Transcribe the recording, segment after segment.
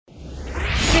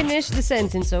finish the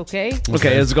sentence, okay?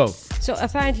 Okay, let's go. So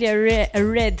apparently a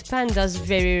red panda is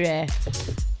very rare.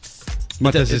 Ma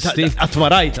teżisti?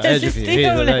 Għatmarajta,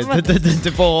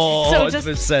 tipo,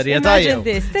 serja imagine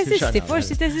this, teżisti,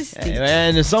 forsi teżisti.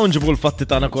 Nisaw nġibu l-fatti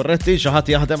tana korretti,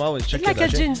 xaħat jahdem għaw It's like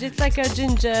a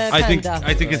ginger panda.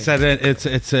 I think it's a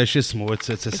xismu, it's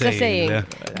a saying.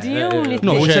 The only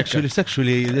No, thing. it's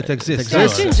actually, it exists. No,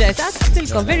 ginger,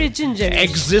 tastilkom, very ginger.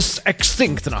 Exist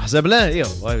extinct naħseb, le?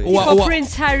 Tipo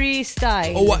Prince Harry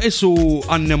style. Uwa isu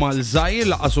animal zaħir,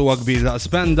 laqas uwa kbir daqs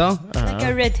panda. Like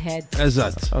a redhead.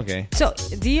 Eżatt. Okay. So,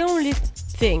 the only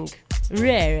thing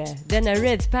rarer than a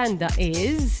red panda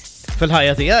is...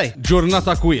 Fil-ħajja tijaj?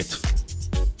 Ġurnata kwiet.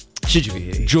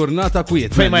 Xieġviri? Ġurnata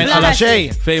kwiet. Fej ma jinqala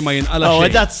xej? Fej ma jinqala xej. Oh,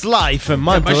 that's life,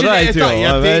 mantu, right,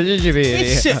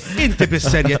 Inti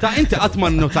bis-serjeta, inti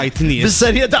għatman notajt nies.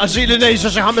 Bis-serjeta, xili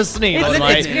nejxa xie 5 snin.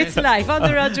 It's life,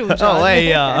 għandu raġun. Oh,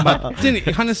 ejja. Tini,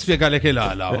 ħan nispjega lek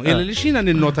il-għala. Li xina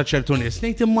ninnota ċertu nies,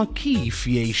 nejt imma kif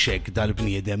jiexek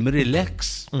dal-bniedem,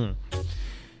 relax.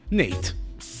 Nejt.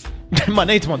 Ma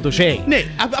nejt mandu xej. Nejt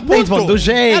mandu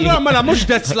xej. Allora, mela, mux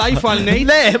that's life għal nejt.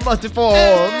 Le, ma tipo,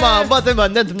 ma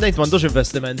nejt mandux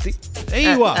investimenti.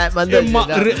 Ejwa, imma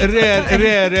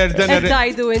rare dan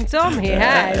Tajdu intom, he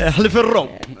has. Ħlif il-rob.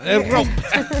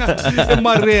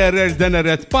 Imma rare dan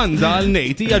red panda għal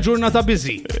nejt, hija ġurnata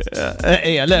busy.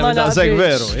 Ejja, le, ma daqseg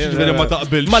veru. Ġveri ma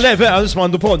taqbilx. Ma le, vera, nisma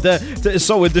għandu pont,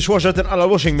 so id-dishwasher tinqala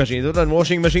washing machine,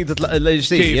 washing machine It's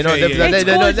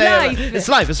called life.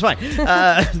 It's life, it's fine.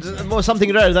 Something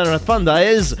rare than a red panda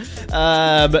is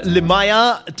li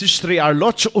Maja tixtri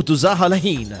arloċ u tużaħa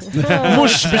l-ħin.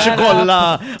 Mux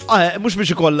biex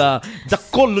ikolla dak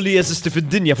kollu li jesisti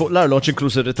fid-dinja fuq l-arloċ,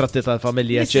 inkluż ir-ritratti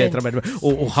tal-familja, eccetera,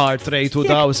 u heart rate u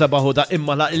da u sabaħu da,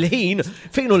 imma l-ħin,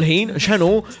 fejnu l-ħin,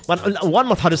 xenu, għan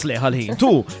ma tħares leħ l-ħin,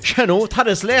 tu, xenu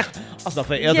tħares leħ, għasna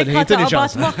fejqjad l-ħin, tini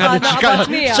ċans.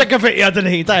 ċekka fejqjad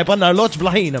l-ħin, tajb, għanna arloċ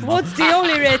bla-ħin. What's the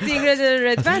only red thing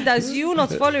red panda is you not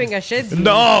following a schedule?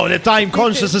 No, the time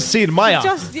conscious is sir Maja.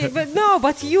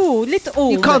 But you,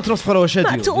 You can't not follow a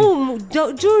schedule.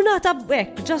 Ġurnata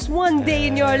bekk, just one day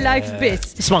in your life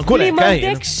biss. Sman, kulek, li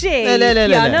mandek xej,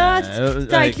 pjanat,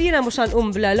 tajt li jena mux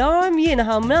għanqum bl-alarm, jena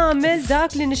ħam namel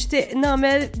dak li nishtiq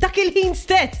namel, dak il-ħin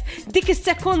stess, dik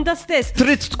il-sekonda stess.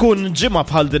 Trid tkun ġimma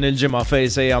bħal din il-ġimma fej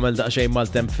se jagħmel daqsxejn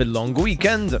mal-temp fil-long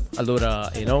weekend, allura,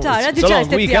 Tara, diġà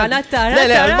tippjana, tara.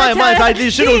 Ma tajt li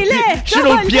xinu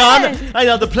l-pjan,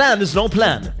 għajna the plan is no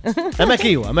plan. Emek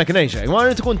iju, emek nejxek, ma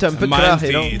rrid tkun temp ikraħ,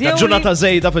 ġurnata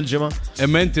zejda fil-ġimma.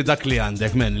 Emmenti dak li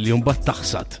għandek, men, li jumbat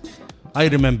taħsat. I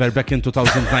remember back in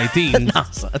 2019.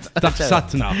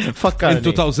 Taħsatna. Fakkarni. In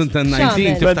 2019.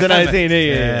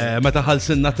 2019, meta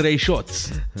ħalsinna 3 shots.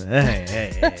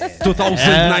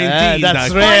 2019.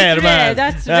 That's rare, man.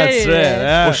 That's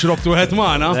rare. U xrobtu għed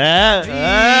maħna.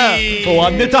 U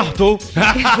għadni taħtu.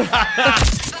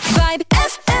 Vibe